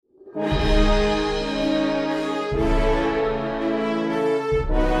Welcome.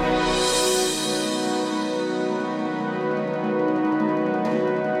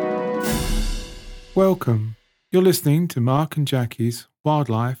 You're listening to Mark and Jackie's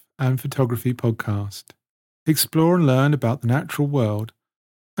Wildlife and Photography podcast. Explore and learn about the natural world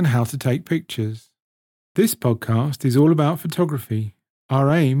and how to take pictures. This podcast is all about photography.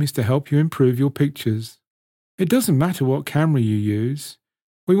 Our aim is to help you improve your pictures. It doesn't matter what camera you use.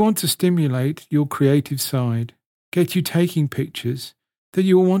 We want to stimulate your creative side, get you taking pictures that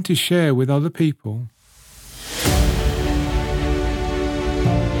you will want to share with other people.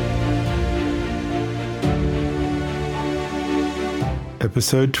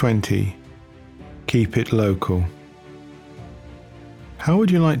 Episode 20. Keep it local. How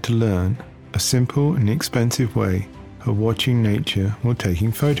would you like to learn a simple and inexpensive way of watching nature or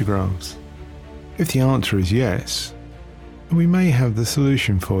taking photographs? If the answer is yes, we may have the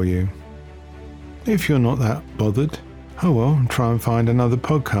solution for you. If you're not that bothered, oh well, try and find another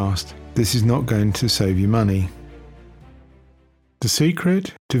podcast. This is not going to save you money. The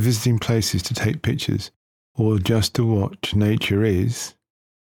secret to visiting places to take pictures or just to watch nature is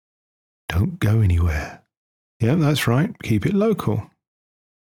don't go anywhere. Yep, that's right, keep it local.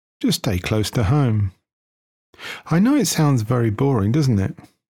 Just stay close to home. I know it sounds very boring, doesn't it?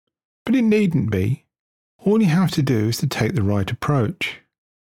 But it needn't be. All you have to do is to take the right approach.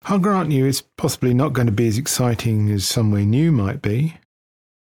 I'll grant you it's possibly not going to be as exciting as somewhere new might be.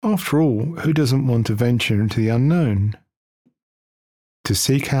 After all, who doesn't want to venture into the unknown? To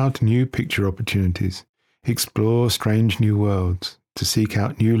seek out new picture opportunities, explore strange new worlds, to seek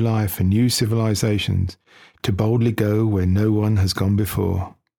out new life and new civilizations, to boldly go where no one has gone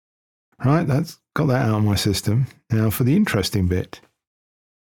before. Right, that's got that out of my system. Now for the interesting bit.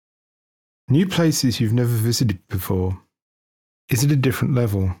 New places you've never visited before. Is it a different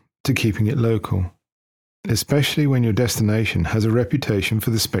level to keeping it local? Especially when your destination has a reputation for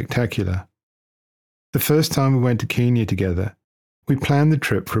the spectacular. The first time we went to Kenya together, we planned the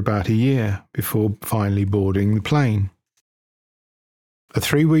trip for about a year before finally boarding the plane. A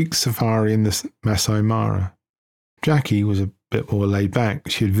 3-week safari in the Masai Mara. Jackie was a bit more laid back.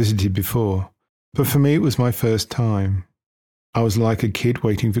 She had visited before, but for me it was my first time. I was like a kid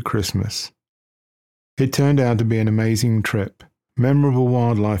waiting for Christmas. It turned out to be an amazing trip, memorable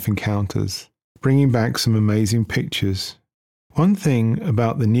wildlife encounters, bringing back some amazing pictures. One thing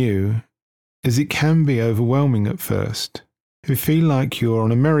about the new is it can be overwhelming at first. You feel like you're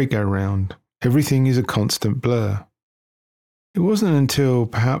on a merry-go-round. Everything is a constant blur. It wasn't until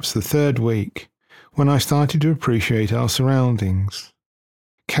perhaps the 3rd week when I started to appreciate our surroundings,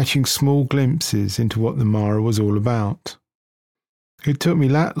 catching small glimpses into what the Mara was all about. It took me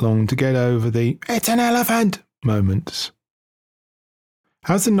that long to get over the "it's an elephant" moments.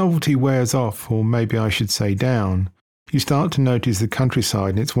 As the novelty wears off, or maybe I should say down, you start to notice the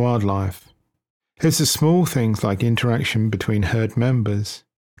countryside and its wildlife. It's the small things like interaction between herd members,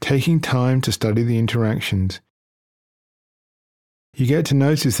 taking time to study the interactions. You get to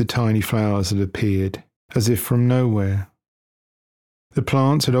notice the tiny flowers that appeared, as if from nowhere. The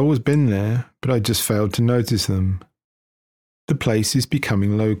plants had always been there, but I just failed to notice them. The place is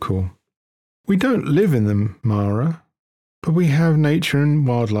becoming local. We don't live in the Mara, but we have nature and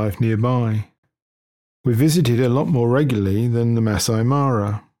wildlife nearby. We visit it a lot more regularly than the Masai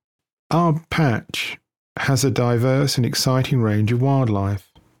Mara. Our patch has a diverse and exciting range of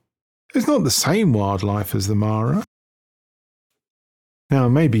wildlife. It's not the same wildlife as the Mara. Now,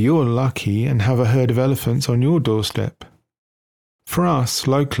 maybe you're lucky and have a herd of elephants on your doorstep. For us,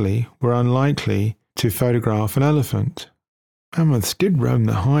 locally, we're unlikely to photograph an elephant. Mammoths did roam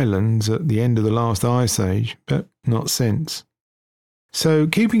the highlands at the end of the last ice age, but not since. So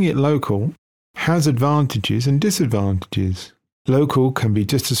keeping it local has advantages and disadvantages. Local can be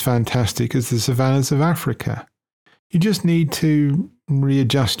just as fantastic as the savannas of Africa. You just need to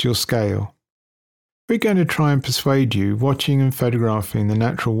readjust your scale. We're going to try and persuade you watching and photographing the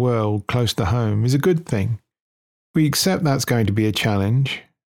natural world close to home is a good thing. We accept that's going to be a challenge,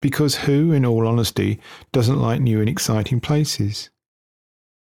 because who, in all honesty, doesn't like new and exciting places?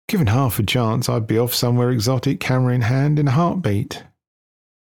 Given half a chance, I'd be off somewhere exotic, camera in hand, in a heartbeat.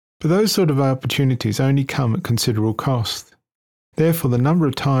 But those sort of opportunities only come at considerable cost. Therefore, the number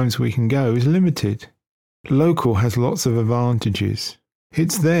of times we can go is limited. Local has lots of advantages.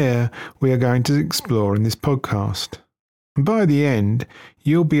 It's there we are going to explore in this podcast. And by the end,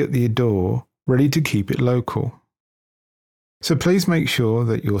 you'll be at the door, ready to keep it local. So please make sure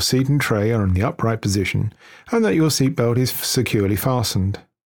that your seat and tray are in the upright position and that your seatbelt is securely fastened.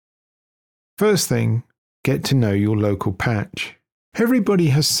 First thing, get to know your local patch. Everybody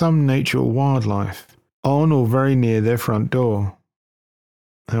has some nature or wildlife, on or very near their front door.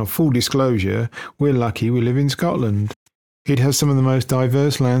 Now, full disclosure, we're lucky we live in Scotland. It has some of the most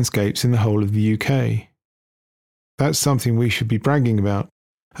diverse landscapes in the whole of the UK. That's something we should be bragging about,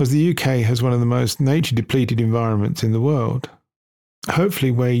 as the UK has one of the most nature-depleted environments in the world.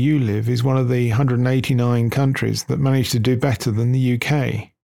 Hopefully where you live is one of the 189 countries that manage to do better than the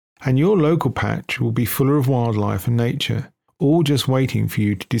UK, and your local patch will be fuller of wildlife and nature, all just waiting for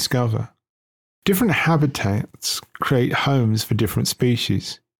you to discover. Different habitats create homes for different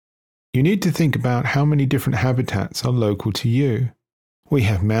species. You need to think about how many different habitats are local to you. We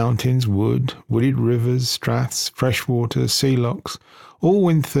have mountains, wooded rivers, straths, freshwater, sea lochs, all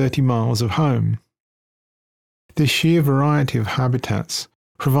within 30 miles of home. This sheer variety of habitats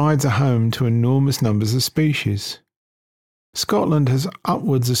provides a home to enormous numbers of species. Scotland has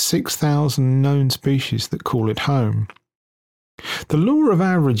upwards of 6,000 known species that call it home. The law of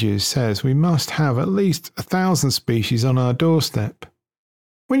averages says we must have at least 1,000 species on our doorstep.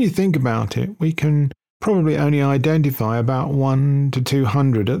 When you think about it, we can probably only identify about 1 to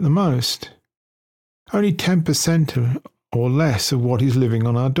 200 at the most. Only 10% or less of what is living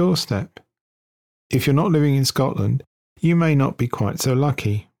on our doorstep. If you're not living in Scotland, you may not be quite so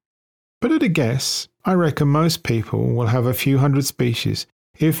lucky. But at a guess, I reckon most people will have a few hundred species,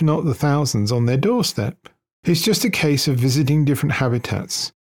 if not the thousands, on their doorstep. It's just a case of visiting different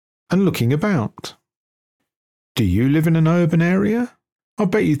habitats and looking about. Do you live in an urban area? I'll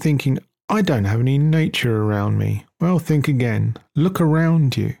bet you're thinking, I don't have any nature around me. Well, think again. Look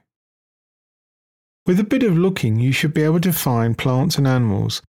around you. With a bit of looking, you should be able to find plants and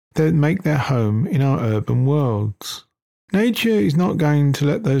animals that make their home in our urban worlds. Nature is not going to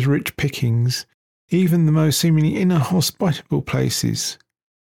let those rich pickings, even the most seemingly inhospitable places,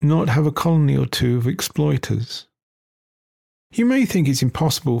 not have a colony or two of exploiters. You may think it's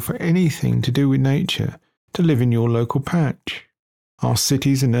impossible for anything to do with nature to live in your local patch. Our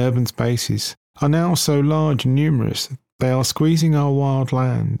cities and urban spaces are now so large and numerous that they are squeezing our wild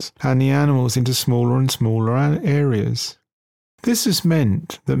lands and the animals into smaller and smaller areas. This has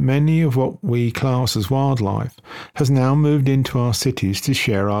meant that many of what we class as wildlife has now moved into our cities to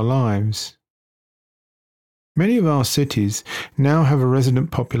share our lives. Many of our cities now have a resident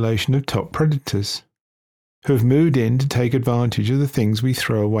population of top predators who have moved in to take advantage of the things we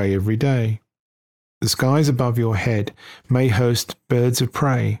throw away every day. The skies above your head may host birds of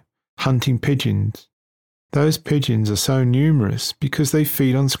prey, hunting pigeons. Those pigeons are so numerous because they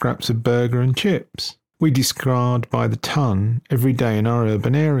feed on scraps of burger and chips we discard by the ton every day in our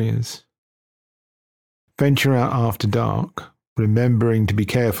urban areas. Venture out after dark, remembering to be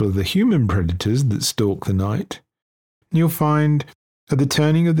careful of the human predators that stalk the night. You'll find at the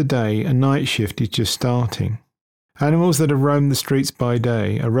turning of the day a night shift is just starting. Animals that have roamed the streets by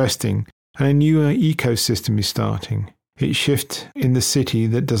day are resting, and a new ecosystem is starting. It's shift in the city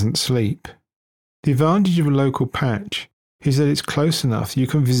that doesn't sleep. The advantage of a local patch is that it's close enough you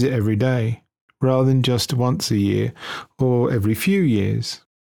can visit every day, rather than just once a year or every few years.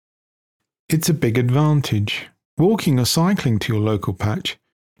 It's a big advantage. Walking or cycling to your local patch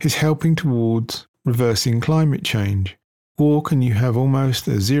is helping towards reversing climate change. Walk and you have almost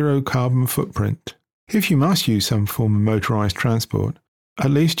a zero carbon footprint. If you must use some form of motorised transport, at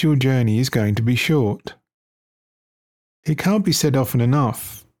least your journey is going to be short. It can't be said often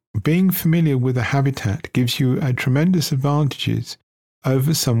enough, being familiar with a habitat gives you a tremendous advantages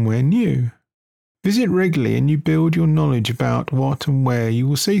over somewhere new. Visit regularly and you build your knowledge about what and where you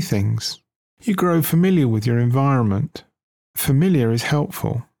will see things. You grow familiar with your environment. Familiar is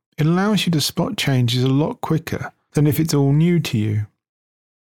helpful. It allows you to spot changes a lot quicker than if it's all new to you.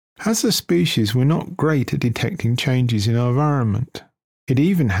 As a species, we're not great at detecting changes in our environment. It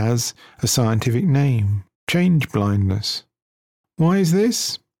even has a scientific name, change blindness. Why is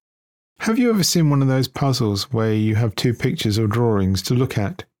this? Have you ever seen one of those puzzles where you have two pictures or drawings to look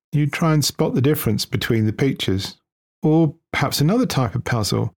at? You try and spot the difference between the pictures. Or perhaps another type of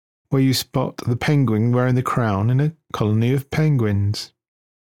puzzle where you spot the penguin wearing the crown in a colony of penguins.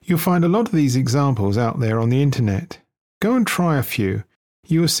 You'll find a lot of these examples out there on the internet. Go and try a few.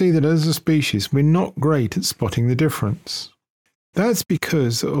 You will see that as a species we're not great at spotting the difference. That's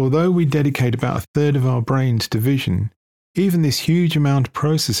because although we dedicate about a third of our brains to vision, even this huge amount of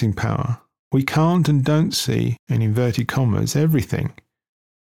processing power, we can't and don't see, in inverted commas, everything.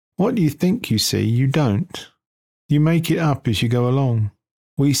 What you think you see, you don't. You make it up as you go along.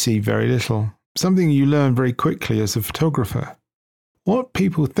 We see very little, something you learn very quickly as a photographer. What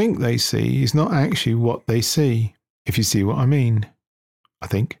people think they see is not actually what they see, if you see what I mean, I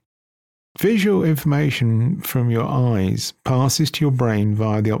think. Visual information from your eyes passes to your brain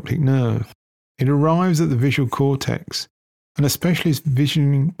via the optic nerve. It arrives at the visual cortex, and a specialist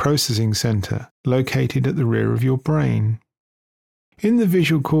vision processing center located at the rear of your brain. In the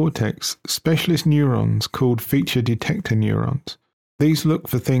visual cortex, specialist neurons called feature detector neurons. These look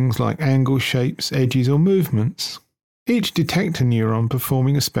for things like angles, shapes, edges, or movements. Each detector neuron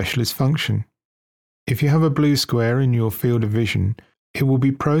performing a specialist function. If you have a blue square in your field of vision, it will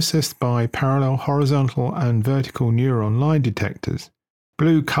be processed by parallel horizontal and vertical neuron line detectors.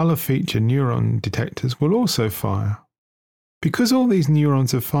 Blue color feature neuron detectors will also fire. Because all these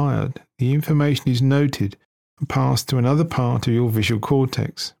neurons are fired, the information is noted and passed to another part of your visual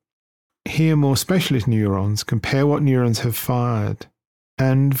cortex. Here, more specialist neurons compare what neurons have fired,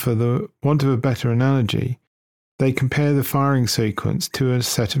 and, for the want of a better analogy, they compare the firing sequence to a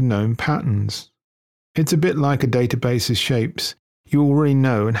set of known patterns. It's a bit like a database of shapes you already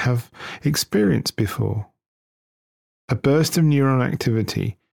know and have experienced before. A burst of neuron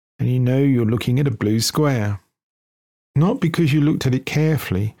activity, and you know you're looking at a blue square. Not because you looked at it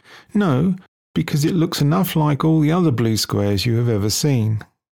carefully, no, because it looks enough like all the other blue squares you have ever seen.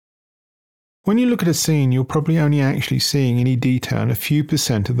 When you look at a scene, you're probably only actually seeing any detail in a few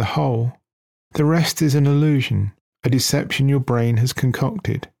 % of the whole. The rest is an illusion, a deception your brain has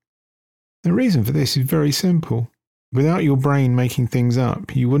concocted. The reason for this is very simple. Without your brain making things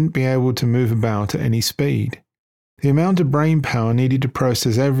up, you wouldn't be able to move about at any speed. The amount of brain power needed to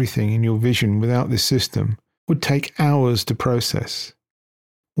process everything in your vision without this system would take hours to process.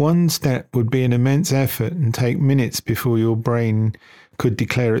 One step would be an immense effort and take minutes before your brain could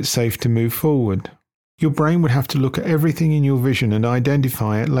declare it safe to move forward. Your brain would have to look at everything in your vision and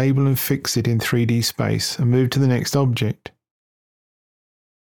identify it, label and fix it in 3D space and move to the next object.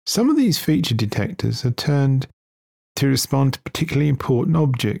 Some of these feature detectors are turned to respond to particularly important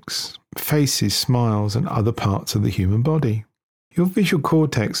objects, faces, smiles, and other parts of the human body. Your visual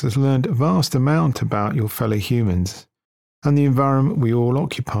cortex has learned a vast amount about your fellow humans and the environment we all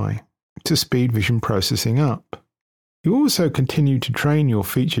occupy to speed vision processing up. You also continue to train your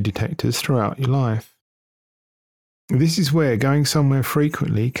feature detectors throughout your life. This is where going somewhere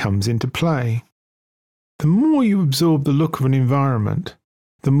frequently comes into play. The more you absorb the look of an environment,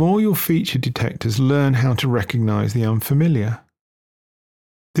 the more your feature detectors learn how to recognize the unfamiliar.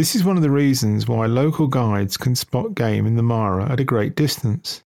 This is one of the reasons why local guides can spot game in the Mara at a great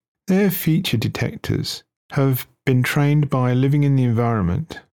distance. Their feature detectors have been trained by living in the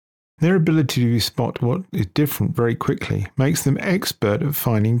environment. Their ability to spot what is different very quickly makes them expert at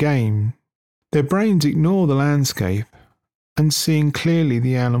finding game. Their brains ignore the landscape and seeing clearly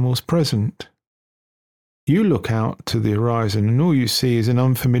the animals present. You look out to the horizon and all you see is an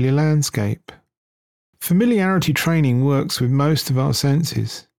unfamiliar landscape. Familiarity training works with most of our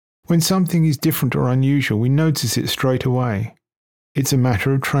senses. When something is different or unusual, we notice it straight away. It's a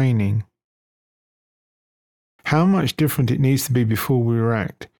matter of training. How much different it needs to be before we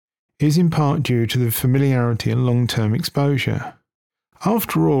react is in part due to the familiarity and long-term exposure.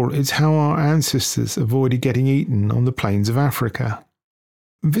 After all, it's how our ancestors avoided getting eaten on the plains of Africa.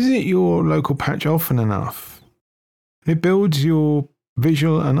 Visit your local patch often enough. It builds your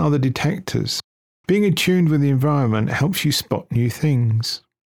visual and other detectors. Being attuned with the environment helps you spot new things.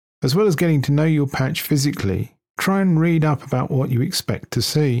 As well as getting to know your patch physically, try and read up about what you expect to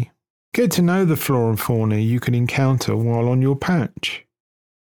see. Get to know the flora and fauna you can encounter while on your patch.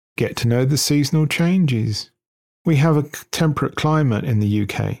 Get to know the seasonal changes. We have a temperate climate in the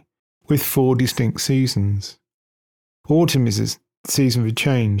UK, with 4 distinct seasons. Autumn is a season for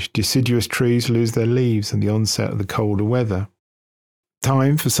change. Deciduous trees lose their leaves at the onset of the colder weather.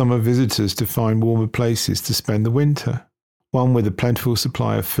 Time for summer visitors to find warmer places to spend the winter, one with a plentiful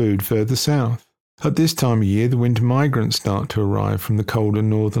supply of food further south. At this time of year, the winter migrants start to arrive from the colder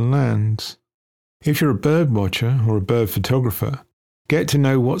northern lands. If you're a bird watcher or a bird photographer, get to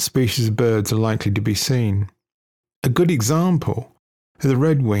know what species of birds are likely to be seen. A good example are the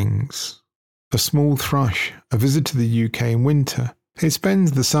redwings, a small thrush, a visit to the UK in winter. It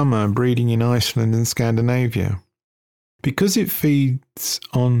spends the summer breeding in Iceland and Scandinavia. Because it feeds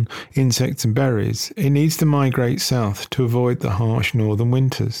on insects and berries, it needs to migrate south to avoid the harsh northern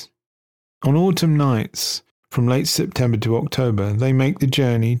winters. On autumn nights, from late September to October, they make the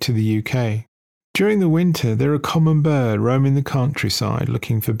journey to the UK. During the winter, they're a common bird roaming the countryside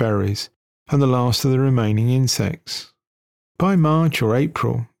looking for berries and the last of the remaining insects. By March or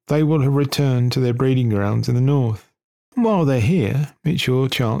April, they will have returned to their breeding grounds in the north. And while they're here, it's your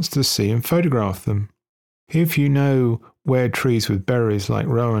chance to see and photograph them. If you know where trees with berries like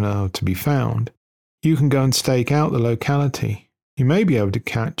rowan are to be found, you can go and stake out the locality. you may be able to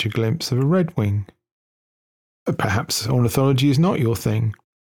catch a glimpse of a redwing. But perhaps ornithology is not your thing.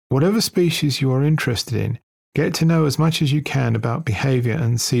 Whatever species you are interested in, get to know as much as you can about behaviour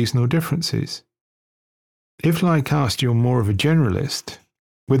and seasonal differences. If, like us, you're more of a generalist,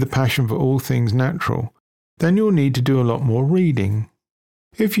 with a passion for all things natural, then you'll need to do a lot more reading.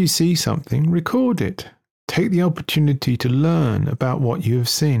 If you see something, record it. Take the opportunity to learn about what you have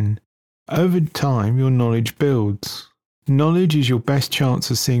seen. Over time, your knowledge builds. Knowledge is your best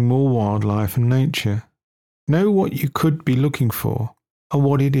chance of seeing more wildlife and nature. Know what you could be looking for, and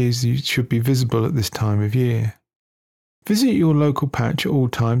what it is that should be visible at this time of year. Visit your local patch at all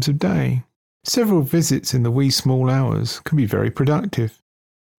times of day. Several visits in the wee small hours can be very productive.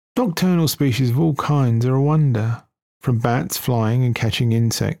 Nocturnal species of all kinds are a wonder, from bats flying and catching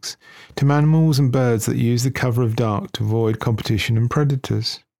insects, to animals and birds that use the cover of dark to avoid competition and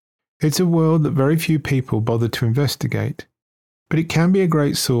predators. It's a world that very few people bother to investigate, but it can be a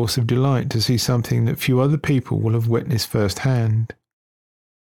great source of delight to see something that few other people will have witnessed firsthand.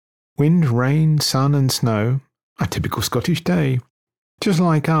 Wind, rain, sun and snow, a typical Scottish day. Just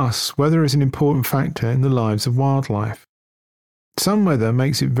like us, weather is an important factor in the lives of wildlife. Some weather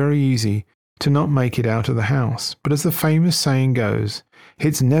makes it very easy to not make it out of the house, but as the famous saying goes,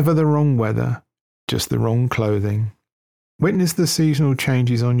 it's never the wrong weather, just the wrong clothing. Witness the seasonal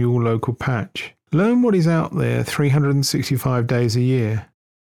changes on your local patch. Learn what is out there 365 days a year.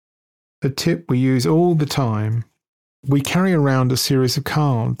 A tip we use all the time. We carry around a series of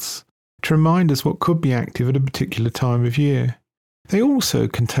cards to remind us what could be active at a particular time of year. They also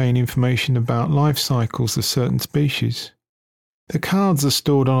contain information about life cycles of certain species. The cards are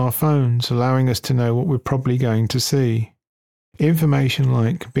stored on our phones, allowing us to know what we're probably going to see. Information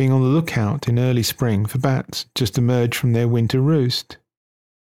like being on the lookout in early spring for bats just emerged from their winter roost.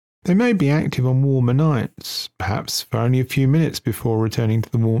 They may be active on warmer nights, perhaps for only a few minutes before returning to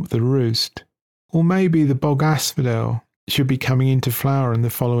the warmth of the roost. Or maybe the bog asphodel should be coming into flower in the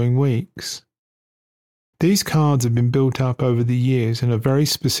following weeks. These cards have been built up over the years and are very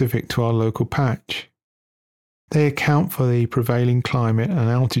specific to our local patch. They account for the prevailing climate and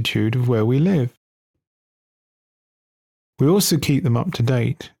altitude of where we live. We also keep them up to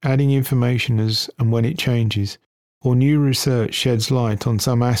date, adding information as and when it changes, or new research sheds light on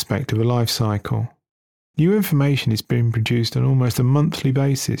some aspect of a life cycle. New information is being produced on almost a monthly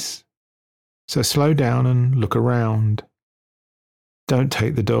basis. So slow down and look around. Don't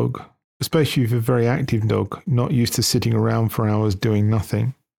take the dog, especially if you're a very active dog, not used to sitting around for hours doing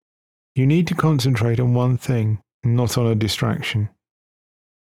nothing. You need to concentrate on one thing, not on a distraction.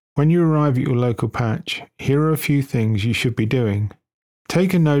 When you arrive at your local patch, here are a few things you should be doing.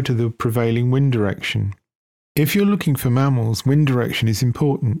 Take a note of the prevailing wind direction. If you're looking for mammals, wind direction is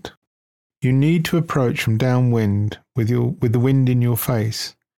important. You need to approach from downwind with the wind in your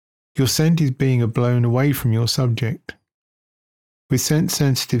face. Your scent is being blown away from your subject. With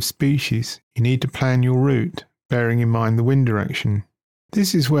scent-sensitive species, you need to plan your route, bearing in mind the wind direction.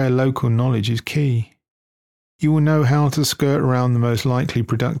 This is where local knowledge is key. You will know how to skirt around the most likely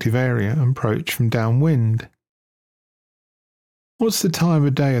productive area and approach from downwind. What's the time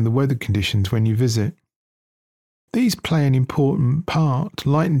of day and the weather conditions when you visit? These play an important part.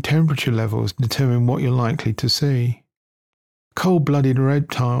 Light and temperature levels determine what you're likely to see. Cold-blooded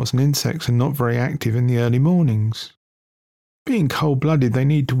reptiles and insects are not very active in the early mornings. Being cold-blooded, they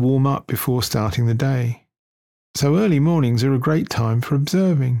need to warm up before starting the day. So early mornings are a great time for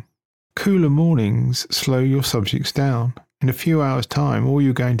observing. Cooler mornings slow your subjects down. In a few hours' time, all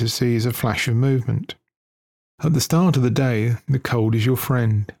you're going to see is a flash of movement. At the start of the day, the cold is your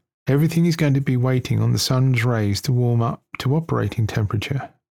friend. Everything is going to be waiting on the sun's rays to warm up to operating temperature.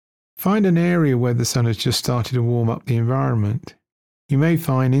 Find an area where the sun has just started to warm up the environment. You may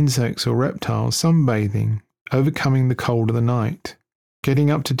find insects or reptiles sunbathing, overcoming the cold of the night, getting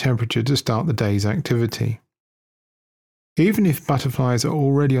up to temperature to start the day's activity. Even if butterflies are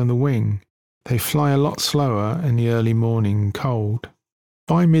already on the wing, they fly a lot slower in the early morning cold.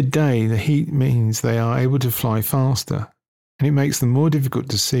 By midday, the heat means they are able to fly faster, and it makes them more difficult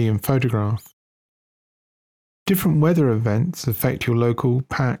to see and photograph. Different weather events affect your local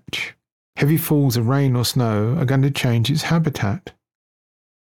patch. Heavy falls of rain or snow are going to change its habitat.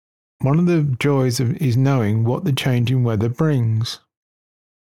 One of the joys is knowing what the changing weather brings.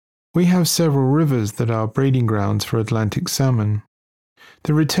 We have several rivers that are breeding grounds for Atlantic salmon.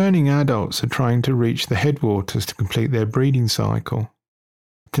 The returning adults are trying to reach the headwaters to complete their breeding cycle.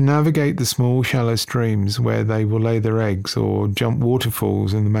 To navigate the small shallow streams where they will lay their eggs or jump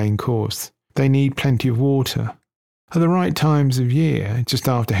waterfalls in the main course, they need plenty of water. At the right times of year, just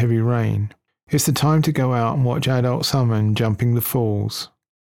after heavy rain, It's the time to go out and watch adult salmon jumping the falls.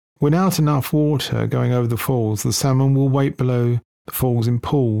 Without enough water going over the falls, the salmon will wait below the falls in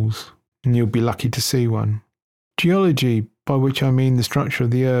pools, and you'll be lucky to see one. Geology, by which I mean the structure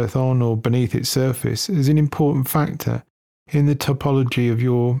of the earth on or beneath its surface, is an important factor in the topology of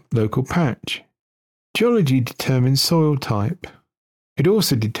your local patch. Geology determines soil type. It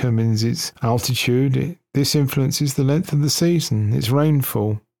also determines its altitude. This influences the length of the season, its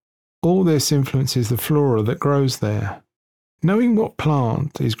rainfall. All this influences the flora that grows there. Knowing what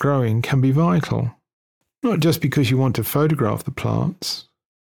plant is growing can be vital, not just because you want to photograph the plants,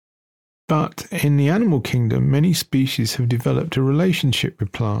 but in the animal kingdom, many species have developed a relationship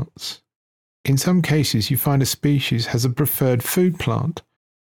with plants. In some cases, you find a species has a preferred food plant.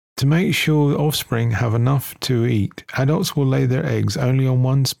 To make sure the offspring have enough to eat, adults will lay their eggs only on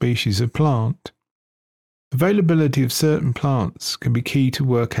one species of plant. Availability of certain plants can be key to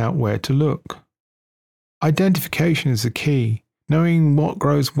work out where to look. Identification is the key. Knowing what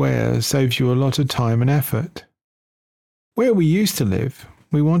grows where saves you a lot of time and effort. Where we used to live,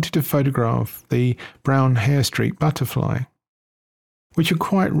 we wanted to photograph the brown hair-streaked butterfly, which are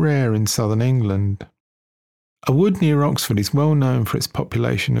quite rare in southern England. A wood near Oxford is well known for its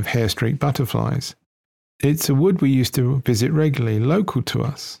population of hair-streaked butterflies. It's a wood we used to visit regularly, local to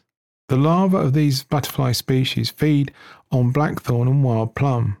us. The larvae of these butterfly species feed on blackthorn and wild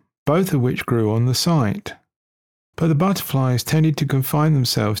plum, both of which grew on the site. But the butterflies tended to confine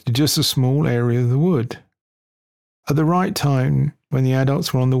themselves to just a small area of the wood. At the right time, when the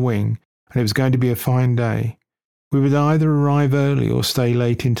adults were on the wing and it was going to be a fine day, we would either arrive early or stay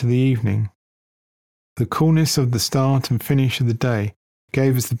late into the evening. The coolness of the start and finish of the day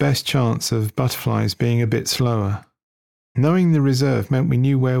gave us the best chance of butterflies being a bit slower. Knowing the reserve meant we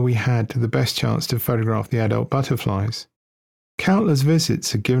knew where we had the best chance to photograph the adult butterflies. Countless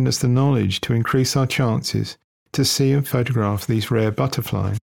visits had given us the knowledge to increase our chances to see and photograph these rare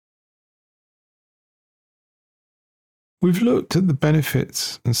butterflies. We've looked at the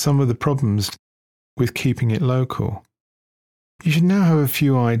benefits and some of the problems with keeping it local. You should now have a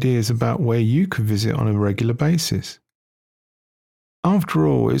few ideas about where you could visit on a regular basis. After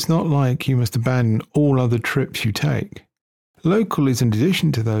all, it's not like you must abandon all other trips you take. Local is an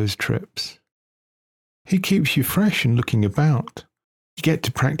addition to those trips. It keeps you fresh and looking about. You get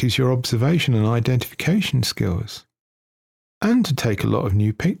to practice your observation and identification skills, and to take a lot of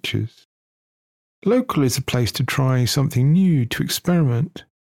new pictures. Local is a place to try something new, to experiment,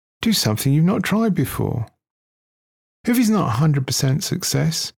 do something you've not tried before. If it's not 100%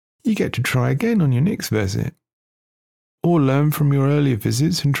 success, you get to try again on your next visit, or learn from your earlier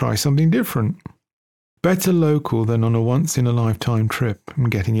visits and try something different. Better local than on a once-in-a-lifetime trip and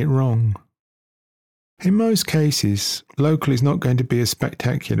getting it wrong. In most cases, local is not going to be as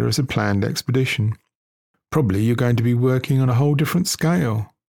spectacular as a planned expedition. Probably you're going to be working on a whole different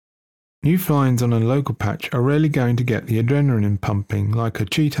scale. New finds on a local patch are rarely going to get the adrenaline pumping like a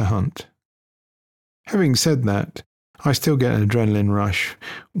cheetah hunt. Having said that, I still get an adrenaline rush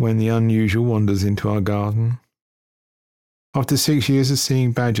when the unusual wanders into our garden. After 6 years of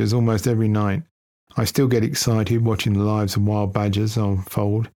seeing badgers almost every night, I still get excited watching the lives of wild badgers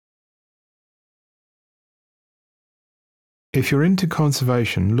unfold. If you're into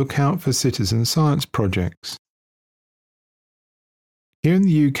conservation, look out for citizen science projects. Here in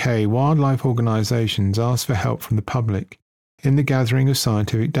the UK, wildlife organisations ask for help from the public in the gathering of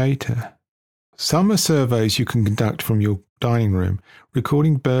scientific data. Some are surveys you can conduct from your dining room,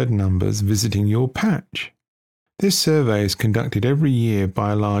 recording bird numbers visiting your patch. This survey is conducted every year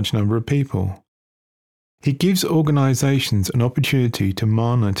by a large number of people. It gives organisations an opportunity to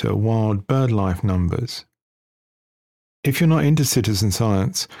monitor wild bird life numbers. If you're not into citizen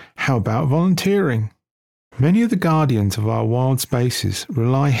science, how about volunteering? Many of the guardians of our wild spaces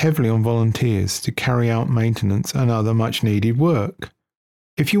rely heavily on volunteers to carry out maintenance and other much-needed work.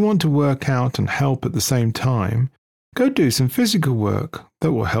 If you want to work out and help at the same time, go do some physical work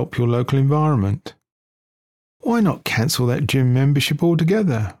that will help your local environment. Why not cancel that gym membership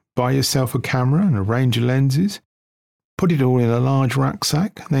altogether? Buy yourself a camera and a range of lenses, put it all in a large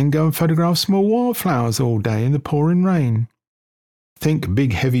rucksack, and then go and photograph small wildflowers all day in the pouring rain. Think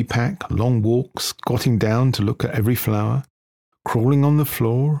big heavy pack, long walks, squatting down to look at every flower, crawling on the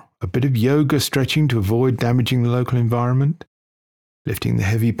floor, a bit of yoga stretching to avoid damaging the local environment, lifting the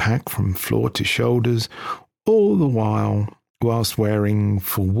heavy pack from floor to shoulders, all the whilst wearing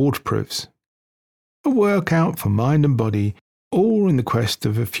full waterproofs. A workout for mind and body, all in the quest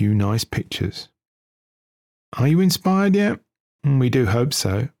of a few nice pictures. Are you inspired yet? We do hope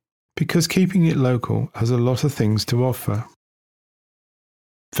so, because keeping it local has a lot of things to offer.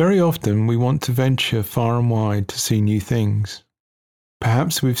 Very often we want to venture far and wide to see new things.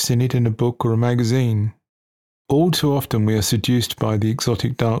 Perhaps we've seen it in a book or a magazine. All too often we are seduced by the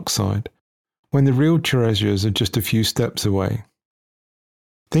exotic dark side, when the real treasures are just a few steps away.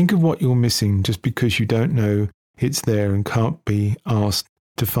 Think of what you're missing just because you don't know it's there and can't be asked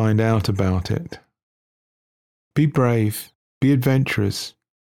to find out about it. Be brave, be adventurous,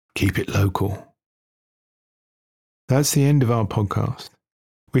 keep it local. That's the end of our podcast.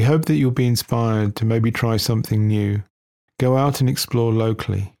 We hope that you'll be inspired to maybe try something new, go out and explore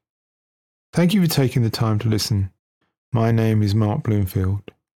locally. Thank you for taking the time to listen. My name is Mark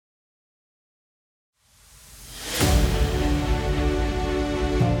Bloomfield.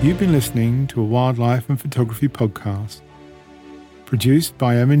 You've been listening to a wildlife and photography podcast, produced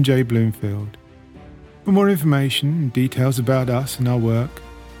by M&J Bloomfield. For more information and details about us and our work,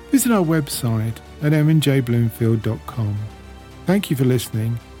 visit our website at mnjbloomfield.com. Thank you for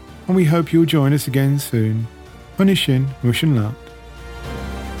listening, and we hope you'll join us again soon. Anishin Mushin Lat.